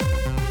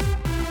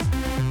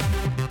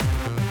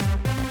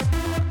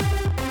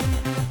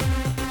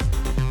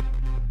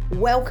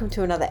welcome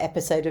to another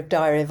episode of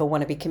Diary of a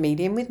Wannabe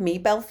Comedian with me,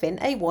 Belle,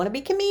 a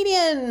wannabe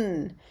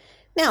comedian.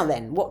 Now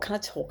then, what can I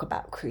talk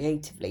about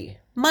creatively?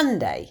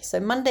 Monday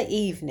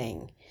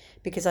evening,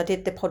 because I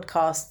did the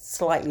podcast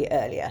slightly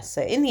earlier.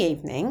 So in the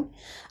evening,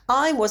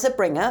 I was a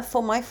bringer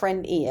for my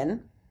friend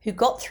Ian, who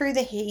got through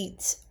the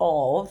heat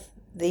of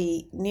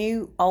the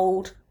new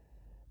old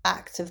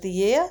act of the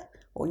year,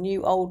 or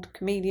new old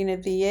comedian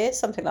of the year,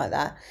 something like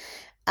that.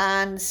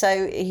 And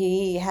so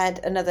he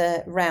had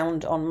another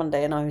round on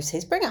Monday and I was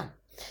his bringer.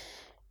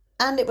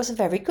 And it was a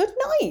very good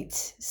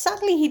night.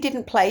 Sadly, he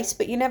didn't place,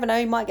 but you never know,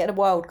 he might get a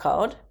wild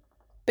card.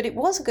 But it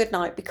was a good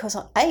night because,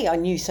 I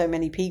knew so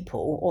many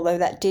people, although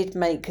that did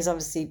make, because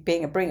obviously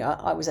being a bringer,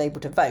 I was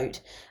able to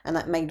vote. And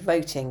that made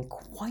voting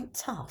quite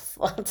tough,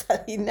 I'll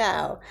tell you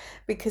now,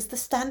 because the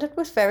standard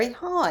was very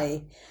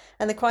high.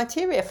 And the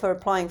criteria for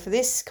applying for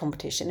this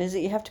competition is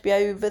that you have to be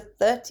over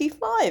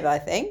 35, I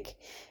think.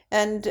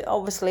 And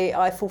obviously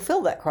I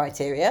fulfill that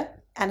criteria,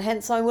 and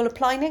hence I will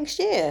apply next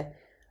year.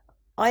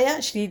 I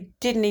actually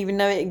didn't even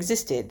know it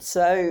existed,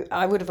 so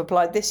I would have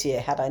applied this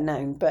year had I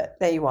known, but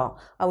there you are.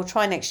 I will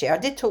try next year. I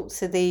did talk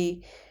to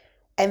the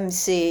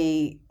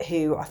MC,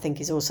 who I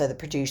think is also the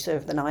producer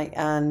of the night,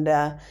 and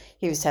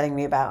he was telling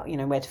me about,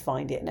 where to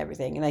find it and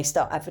everything, and they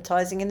start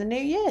advertising in the new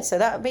year. So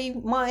that'll be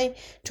my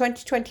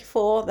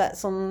 2024.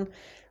 That's on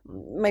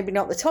maybe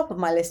not the top of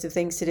my list of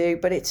things to do,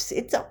 but it's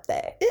up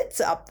there. It's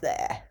up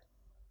there.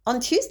 On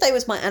Tuesday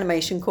was my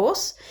animation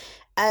course,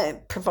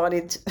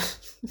 provided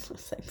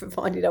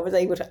I was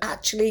able to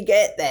actually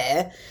get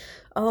there.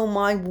 Oh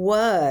my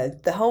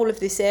word, the whole of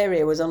this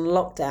area was on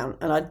lockdown,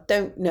 and I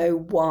don't know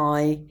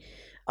why.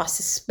 I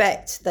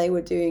suspect they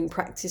were doing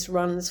practice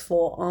runs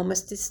for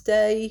Armistice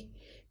Day,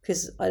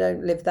 because I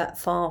don't live that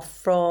far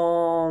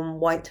from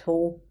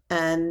Whitehall.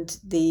 And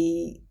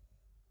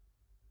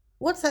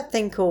what's that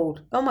thing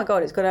called? Oh my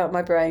God, it's got out of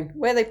my brain.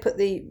 Where they put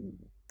the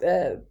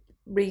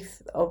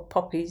wreath of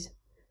poppies.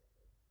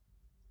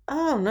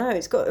 Oh no,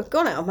 it's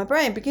gone out of my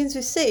brain. It begins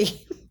with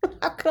C.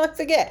 How can I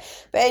forget?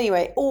 But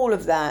anyway, all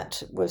of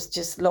that was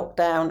just locked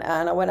down,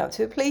 and I went up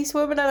to a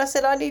policewoman and I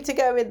said, I need to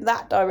go in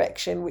that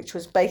direction, which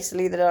was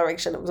basically the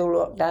direction that was all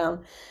locked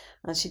down.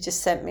 And she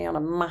just sent me on a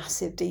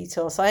massive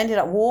detour. So I ended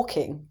up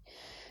walking,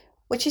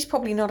 which is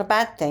probably not a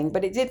bad thing,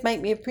 but it did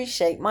make me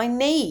appreciate my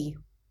knee.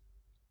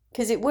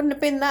 Because it wouldn't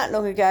have been that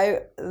long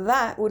ago,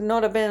 that would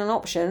not have been an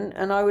option,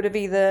 and I would have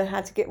either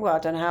had to I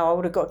don't know how I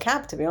would have got a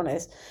cab, to be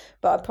honest,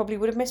 but I probably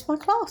would have missed my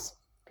class.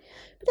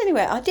 But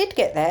anyway, I did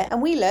get there, and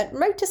we learnt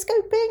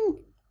rotoscoping,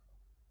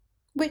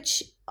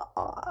 which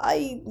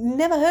I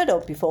never heard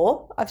of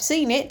before. I've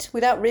seen it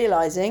without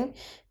realising.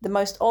 The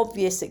most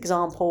obvious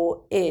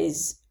example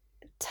is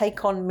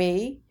Take On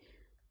Me,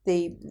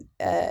 the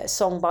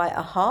song by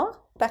Aha,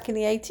 back in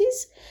the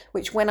 80s,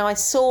 which when I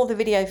saw the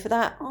video for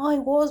that, I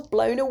was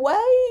blown away.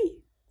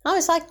 I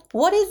was like,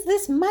 what is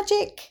this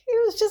magic?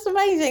 It was just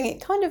amazing.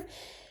 It kind of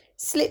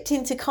slipped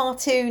into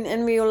cartoon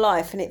and real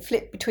life, and it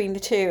flipped between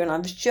the two, and I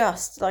was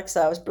just, like I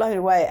said, I was blown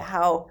away at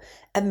how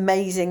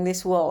amazing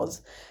this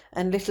was.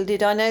 And little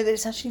did I know that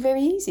it's actually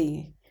very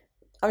easy.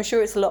 I'm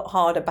sure it's a lot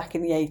harder back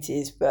in the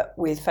 80s, but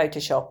with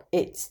Photoshop,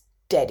 it's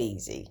dead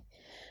easy.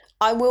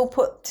 I will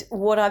put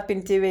what I've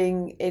been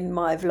doing in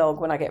my vlog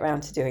when I get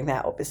around to doing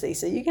that, obviously,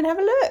 so you can have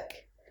a look.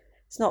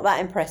 It's not that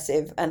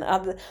impressive. And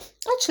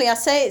actually, I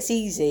say it's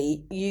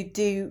easy. You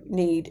do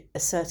need a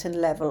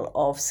certain level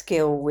of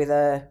skill with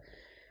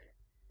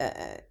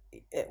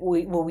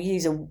we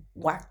use a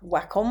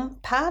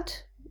Wacom pad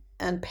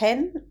and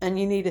pen, and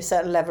you need a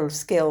certain level of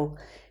skill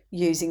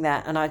using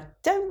that. And I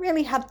don't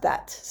really have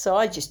that, so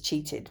I just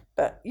cheated.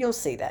 But you'll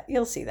see that.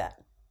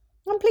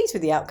 I'm pleased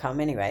with the outcome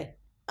anyway.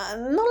 Not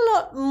a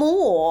lot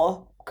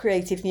more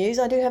creative news.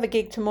 I do have a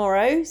gig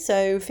tomorrow,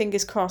 so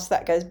fingers crossed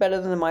that goes better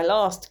than my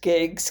last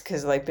gigs,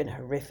 because they've been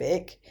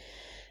horrific.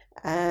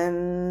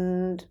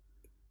 And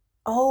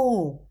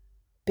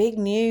big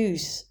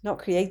news. Not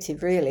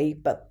creative really,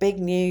 but big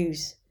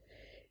news.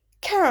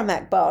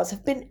 Caramac bars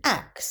have been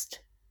axed.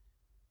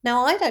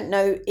 Now, I don't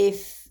know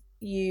if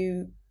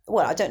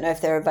I don't know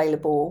if they're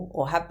available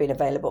or have been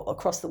available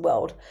across the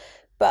world,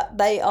 but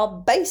they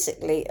are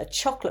basically a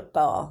chocolate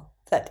bar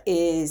that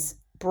is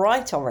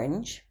bright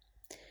orange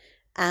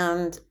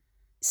and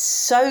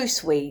so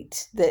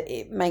sweet that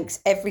it makes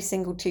every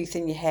single tooth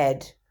in your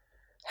head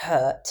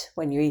hurt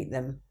when you eat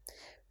them.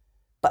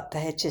 But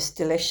they're just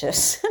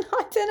delicious. And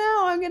I don't know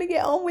how I'm going to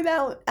get on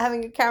without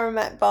having a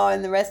Caramac bar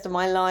in the rest of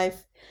my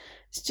life.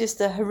 It's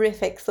just a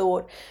horrific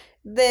thought.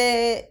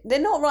 They're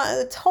not right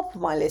at the top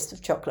of my list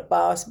of chocolate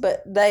bars,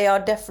 but they are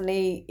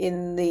definitely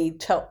in the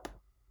top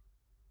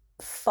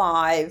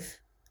 5,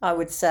 I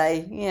would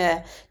say.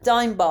 Yeah,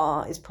 Dime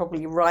Bar is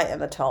probably right at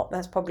the top.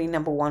 That's probably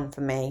number 1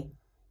 for me.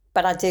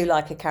 But I do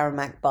like a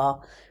Caramac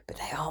bar, but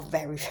they are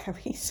very,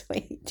 very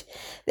sweet.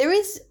 There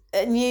is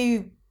a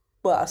new,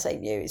 I say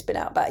new, it's been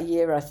out about a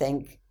year, I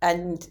think,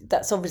 and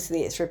that's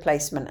obviously its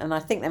replacement, and I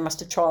think they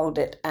must have trialled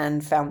it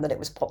and found that it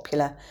was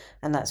popular,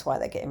 and that's why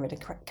they're getting rid of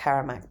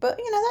Caramac. But,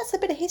 that's a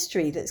bit of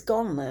history that's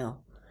gone now.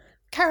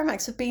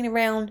 Caramacs have been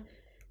around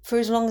for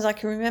as long as I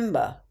can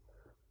remember.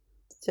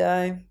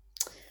 So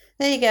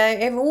there you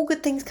go. All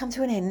good things come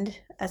to an end,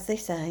 as they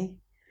say.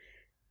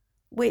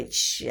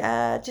 Which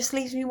just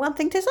leaves me one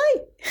thing to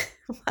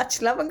say.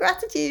 Much love and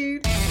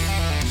gratitude.